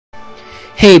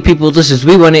Hey people, this is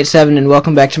XII and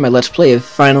welcome back to my Let's Play of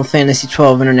Final Fantasy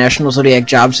XII International Zodiac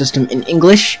Job System in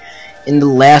English. In the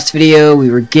last video,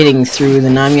 we were getting through the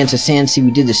Ogir-Yensa Sandsea,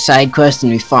 we did the side quest,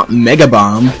 and we fought Mega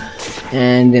Bomb.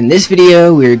 And in this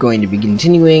video, we're going to be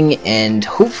continuing and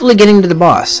hopefully getting to the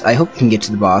boss. I hope we can get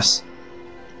to the boss.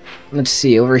 Let's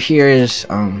see, over here is,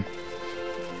 don't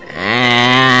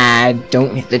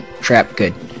hit the trap,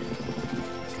 good.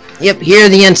 Yep, here are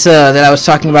the Yensa that I was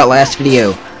talking about last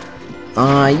video.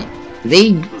 I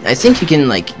think you can,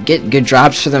 like, get good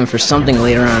drops for them for something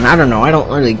later on. I don't know, I don't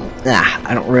really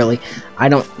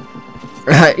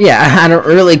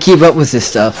keep up with this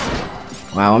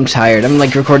stuff. Wow, I'm tired. I'm,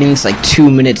 like, recording this, like,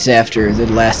 2 minutes after the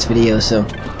last video, so.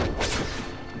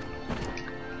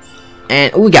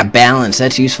 And, oh, we got balance,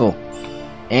 that's useful.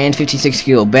 And 56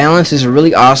 skill. Balance is a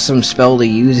really awesome spell to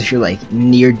use if you're, like,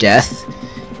 near death.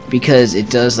 Because it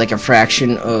does, like, a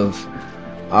fraction of,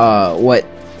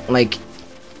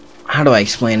 how do I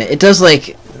explain it? It does,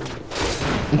 like,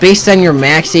 based on your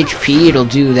max HP, it'll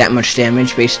do that much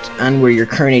damage based on where your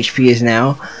current HP is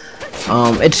now.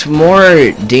 It's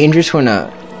more dangerous when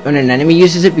an enemy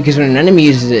uses it, because when an enemy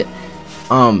uses it,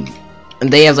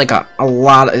 they have, like, a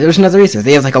lot of, there's another reason,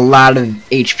 they have, like, a lot of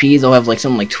HP, they'll have, like,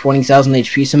 something like 20,000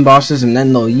 HP, some bosses, and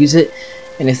then they'll use it,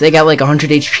 and if they got, like, 100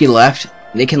 HP left,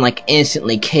 they can, like,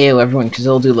 instantly KO everyone, because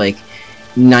they'll do, like,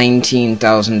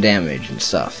 19,000 damage and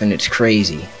stuff, and it's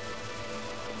crazy.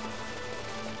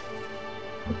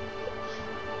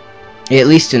 At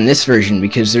least in this version,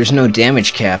 because there's no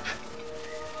damage cap.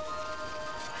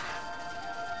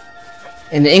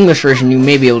 In the English version, you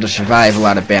may be able to survive a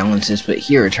lot of balances, but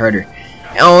here it's harder.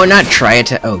 Oh, not try it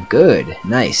to. Oh, good.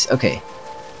 Nice. Okay.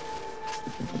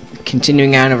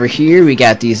 Continuing on over here, we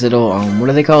got these little, what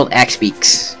are they called? Axe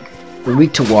beaks. They're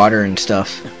weak to water and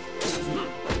stuff.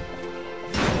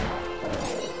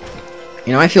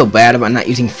 You know, I feel bad about not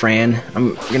using Fran.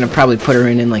 I'm gonna probably put her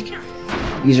in and, like,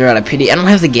 use her out of pity. I don't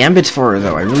have the gambits for her,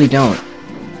 though. I really don't.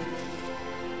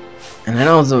 And I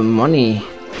don't have the money.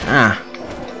 I'm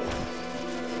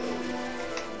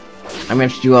gonna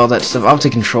have to do all that stuff. I'll have to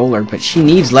control her, but she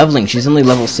needs leveling. She's only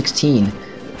level 16.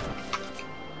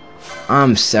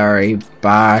 I'm sorry,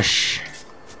 Bosh.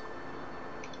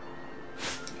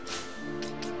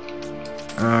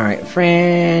 Alright,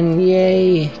 Fran.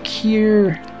 Yay.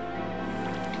 Cure.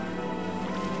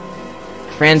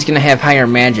 Fran's gonna have higher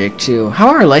magic too. How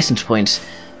are our license points?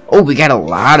 Oh, we got a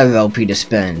lot of LP to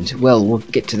spend. Well, we'll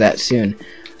get to that soon.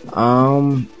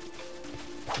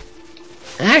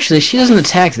 Actually, she doesn't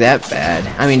attack that bad.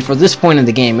 I mean, for this point in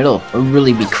the game, it'll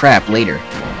really be crap later.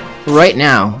 Right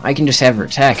now, I can just have her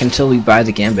attack until we buy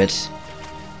the gambits.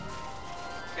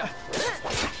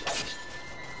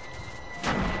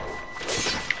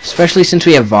 Especially since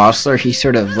we have Vossler, he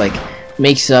sort of, like,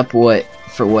 makes up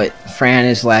for what Fran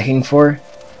is lacking for.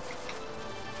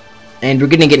 And we're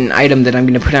gonna get an item that I'm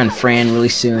gonna put on Fran really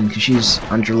soon, because she's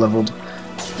under-leveled.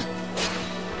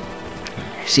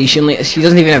 See, she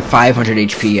doesn't even have 500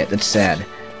 HP yet, that's sad.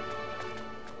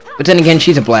 But then again,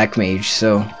 she's a black mage,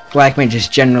 so black mages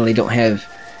generally don't have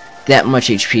that much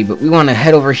HP, but we want to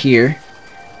head over here.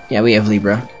 Yeah, we have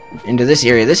Libra. Into this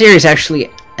area. This area is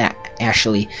actually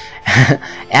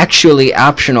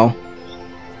optional.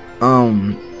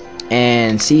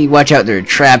 And see, watch out, there are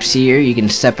traps here. You can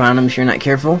step on them if you're not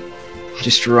careful.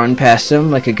 Just run past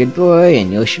them like a good boy,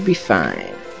 and you should be fine.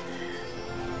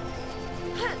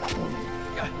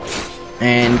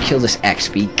 And kill this axe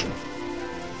beak.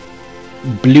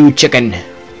 Blue chicken.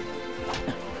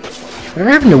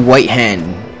 Whatever happened to White Hen?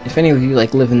 If any of you,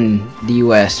 like, live in the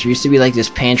US, there used to be, like, this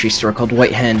pantry store called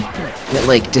White Hen that,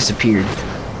 like, disappeared.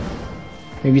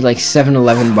 Maybe, like,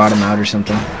 7-Eleven bought them out or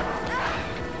something.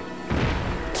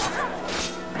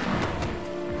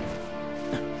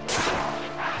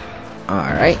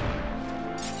 Alright.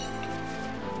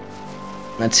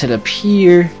 Let's head up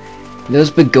here.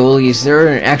 Those Begolias,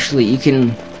 they're actually, you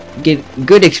can get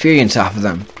good experience off of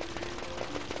them.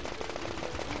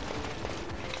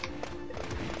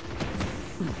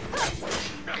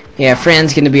 Yeah,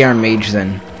 Fran's gonna be our mage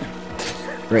then.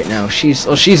 Right now. She's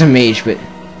a mage, but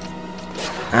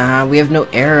we have no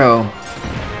arrow.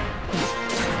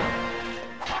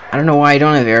 I don't know why I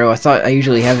don't have arrow. I thought I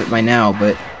usually have it by now,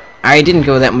 but I didn't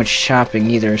go that much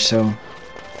shopping either, so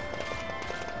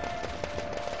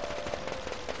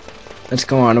let's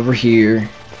go on over here.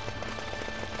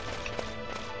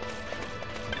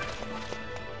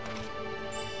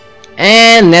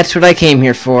 And that's what I came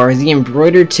here for, the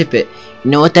embroidered tippet. You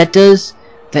know what that does?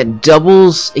 That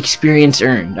doubles experience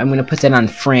earned. I'm gonna put that on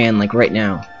Fran, like, right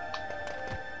now.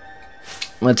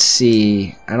 Let's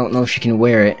see. I don't know if she can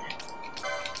wear it.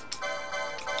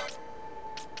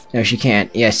 No, she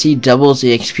can't. Yeah, see, doubles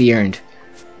the XP earned.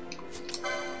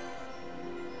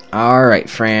 Alright,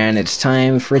 Fran, it's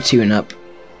time for a tune-up.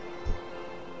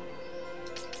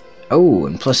 Oh,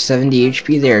 and plus 70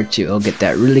 HP there, too. I'll get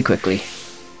that really quickly.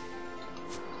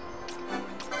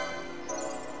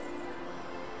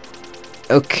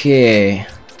 Okay.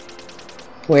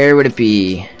 Where would it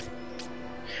be?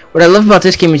 What I love about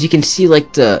this game is you can see,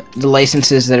 like, the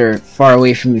licenses that are far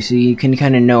away from you, so you can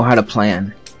kind of know how to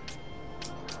plan.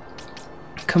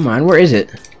 Come on, where is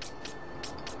it?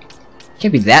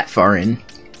 Can't be that far in.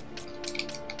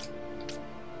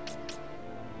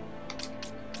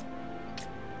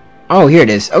 Oh, here it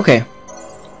is. Okay.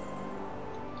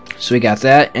 So we got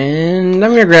that, and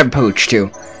I'm gonna grab Poach too.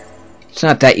 It's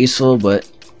not that useful, but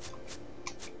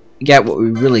we got what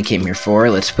we really came here for.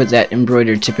 Let's put that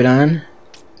embroidered tippet on.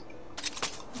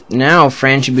 Now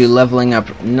Fran should be leveling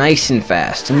up nice and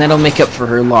fast, and that'll make up for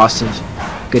her loss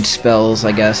of good spells,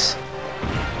 I guess.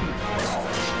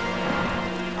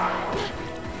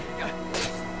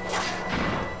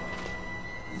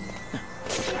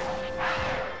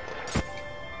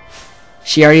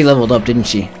 She already leveled up, didn't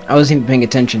she? I wasn't even paying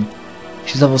attention.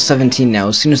 She's level 17 now,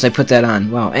 as soon as I put that on.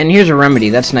 Wow, and here's a remedy,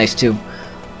 that's nice too.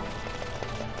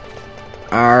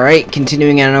 Alright,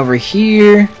 continuing on over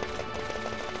here.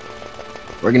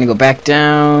 We're gonna go back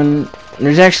down.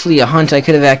 There's actually a hunt I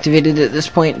could have activated at this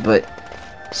point, but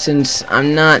since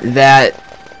I'm not that,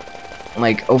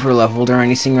 like, over-leveled or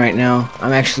anything right now,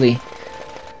 I'm actually...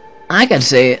 I gotta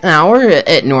say, now we're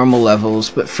at normal levels,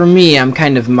 but for me, I'm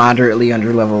kind of moderately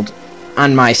under-leveled.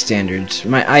 On my standards.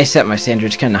 I set my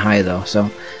standards kinda high though,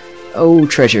 so... Oh,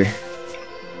 treasure.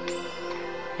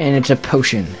 And it's a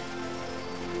potion.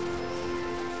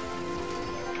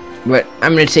 But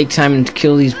I'm gonna take time to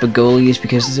kill these Begolias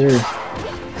because they're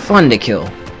fun to kill.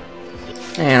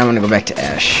 And I'm gonna go back to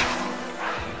Ash.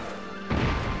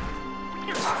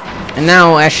 And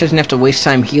now Ash doesn't have to waste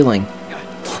time healing.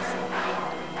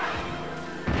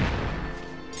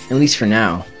 At least for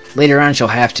now. Later on she'll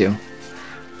have to.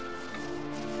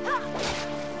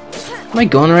 Am I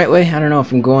going the right way? I don't know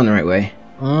if I'm going the right way.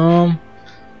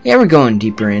 Yeah, we're going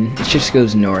deeper in. It just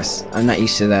goes north. I'm not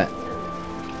used to that.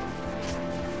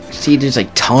 See, there's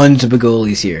like tons of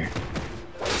Begolias here.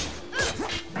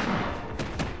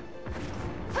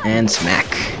 And smack.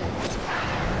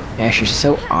 Ash, you're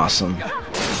so awesome.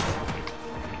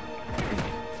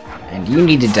 And you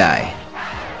need to die.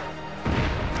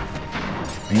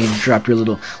 I need to drop your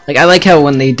little... Like, I like how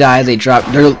when they die, they drop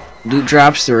their... loot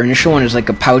drops. Their initial one is like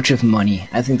a pouch of money.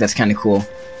 I think that's kind of cool.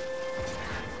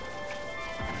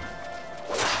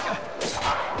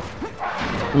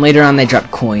 And later on they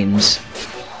drop coins.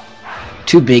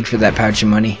 Too big for that pouch of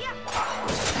money.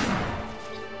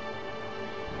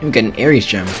 And we got an Ares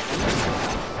gem.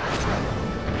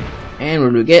 And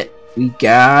what do we get? We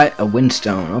got a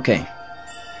windstone. Okay.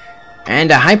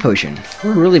 And a high potion.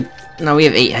 We're really... No, we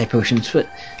have 8 high potions, but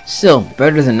still,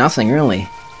 better than nothing, really.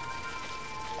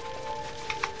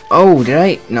 Oh, did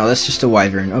I? No, that's just a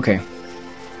wyvern. Okay.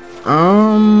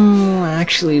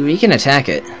 Actually, we can attack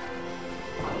it.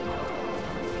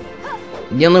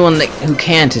 The only one who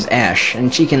can't is Ash,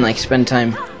 and she can, like, spend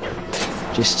time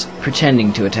just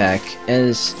pretending to attack.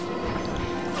 As...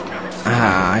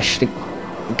 I should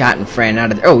have gotten Fran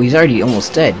out of there. Oh, he's already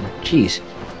almost dead. Jeez.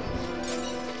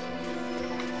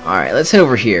 Alright, let's head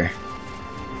over here.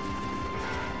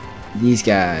 These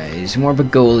guys. More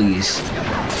Begolias.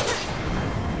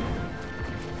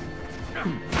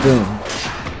 Boom.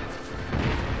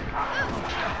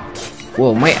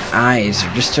 Whoa, my eyes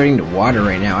are just starting to water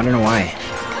right now. I don't know why.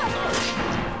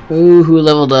 Ooh, who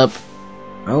leveled up?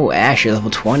 Oh, Ash, you're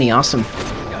level 20. Awesome.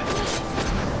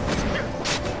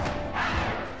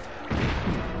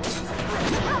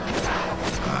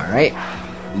 Alright.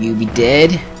 You be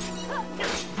dead.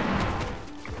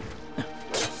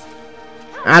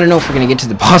 I don't know if we're gonna get to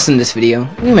the boss in this video.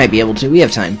 We might be able to. We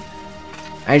have time.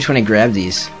 I just want to grab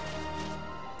these.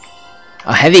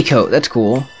 A heavy coat, that's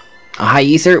cool. A high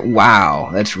ether,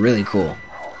 wow, that's really cool.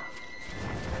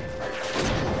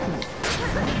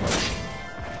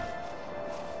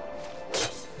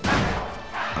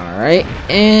 Alright,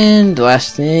 and the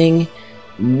last thing.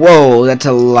 Whoa, that's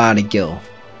a lot of gil.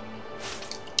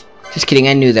 Just kidding,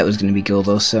 I knew that was gonna be gil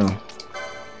though, so.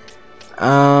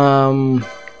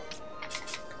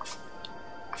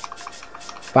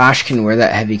 Bosch can wear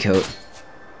that heavy coat.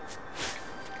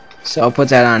 So I'll put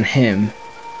that on him.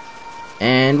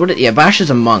 And yeah, Bosch is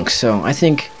a monk, so I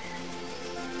think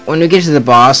when we get to the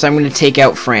boss, I'm going to take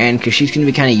out Fran, because she's going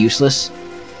to be kind of useless.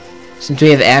 Since we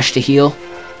have Ash to heal.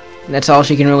 That's all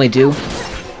she can really do.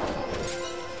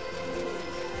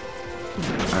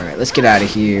 Alright, let's get out of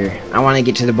here. I want to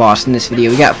get to the boss in this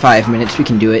video. We got 5 minutes. We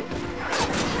can do it.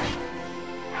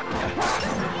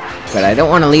 But I don't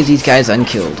want to leave these guys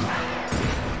unkilled.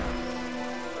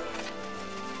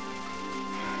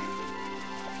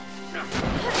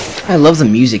 I love the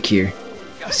music here.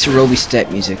 Cerobi step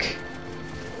music.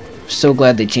 So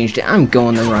glad they changed it. I'm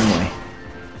going the wrong way.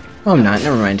 Oh, I'm not.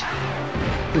 Never mind.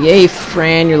 Yay,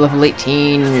 Fran, you're level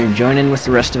 18. You're joining with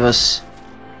the rest of us.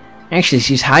 Actually,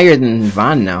 she's higher than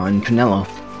Vaughn now and Pinello.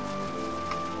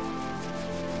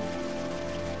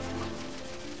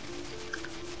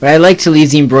 But I like to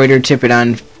leave the embroidered tippet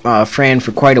on Fran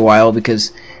for quite a while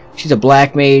because she's a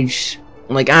black mage.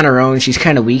 Like, on her own, she's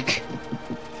kind of weak.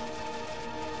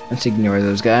 Let's ignore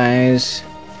those guys.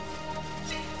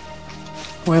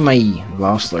 Why am I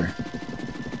Vossler?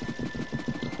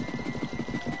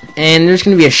 And there's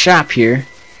going to be a shop here.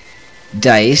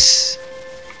 Dice.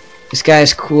 This guy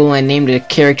is cool. I named a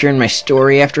character in my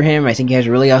story after him. I think he has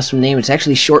a really awesome name. It's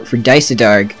actually short for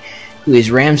Dicedarg, who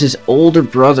is Ram's older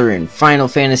brother in Final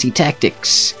Fantasy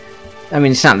Tactics. I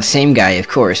mean, it's not the same guy, of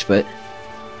course, but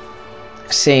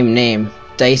same name.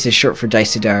 Dice is short for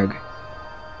Dicedarg.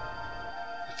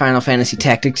 Final Fantasy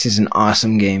Tactics is an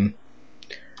awesome game.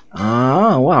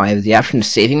 Oh, wow, I have the option of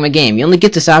saving my game. You only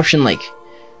get this option like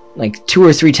 2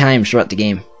 or 3 times throughout the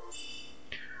game.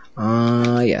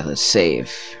 Yeah, let's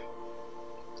save.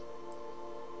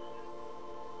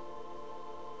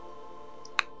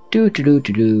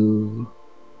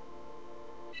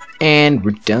 And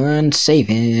we're done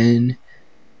saving.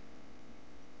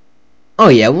 Oh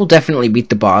yeah, we'll definitely beat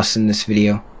the boss in this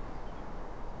video.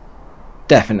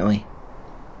 Definitely.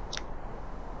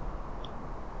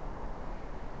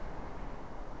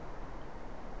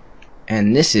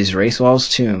 And this is Racewall's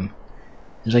tomb.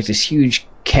 There's like this huge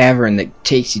cavern that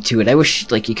takes you to it. I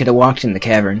wish like you could have walked in the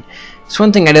cavern. It's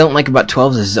one thing I don't like about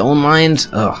 12's zone lines.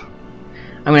 Ugh.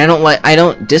 I mean, I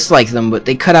don't dislike them, but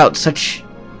they cut out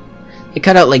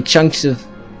like chunks of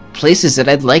places that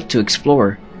I'd like to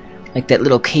explore, like that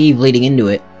little cave leading into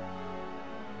it.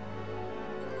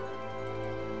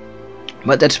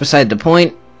 But that's beside the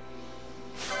point.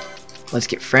 Let's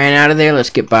get Fran out of there. Let's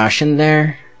get Bosch in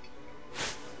there.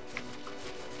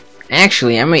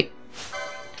 Actually, I might...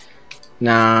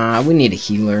 Nah, we need a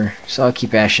healer, so I'll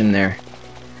keep Ash in there.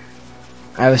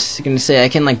 I was gonna say I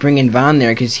can like bring in Vaughn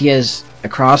there because he has a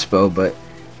crossbow, but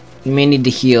you may need to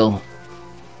heal.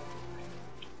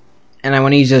 And I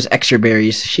want to use those extra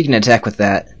berries. She can attack with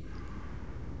that.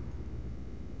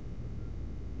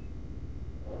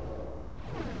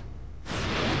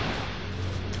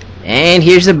 And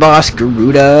here's the boss,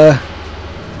 Garuda.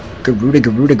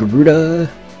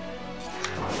 Garuda.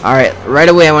 Alright, right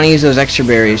away I want to use those extra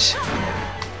berries.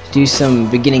 Do some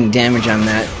beginning damage on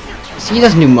that. See, it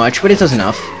doesn't do much, but it does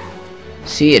enough.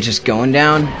 See, it's just going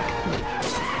down.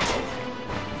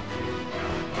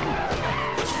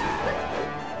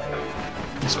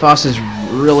 This boss is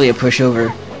really a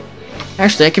pushover.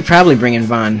 Actually, I could probably bring in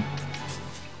Vaughn.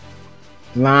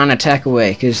 Vaughn, attack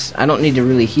away, because I don't need to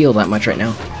really heal that much right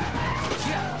now.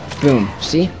 Boom,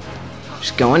 see?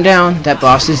 Just going down. That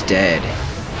boss is dead.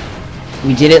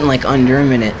 We did it in like under a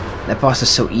minute. That boss is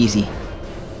so easy.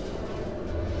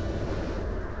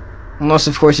 Unless,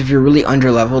 of course, if you're really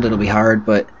underleveled, it'll be hard,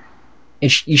 but you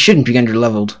shouldn't be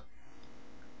underleveled.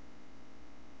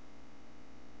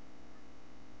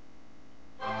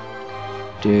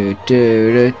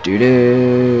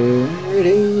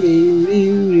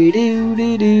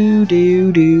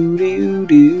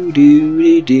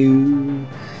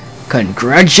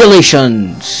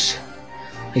 Congratulations!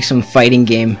 Like some fighting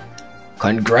game.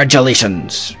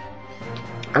 Congratulations!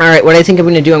 Alright, what I think I'm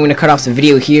going to do, I'm going to cut off the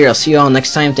video here. I'll see you all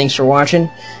next time. Thanks for watching.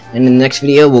 And in the next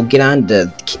video, we'll get on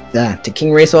to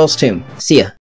King Racewall's tomb. See ya.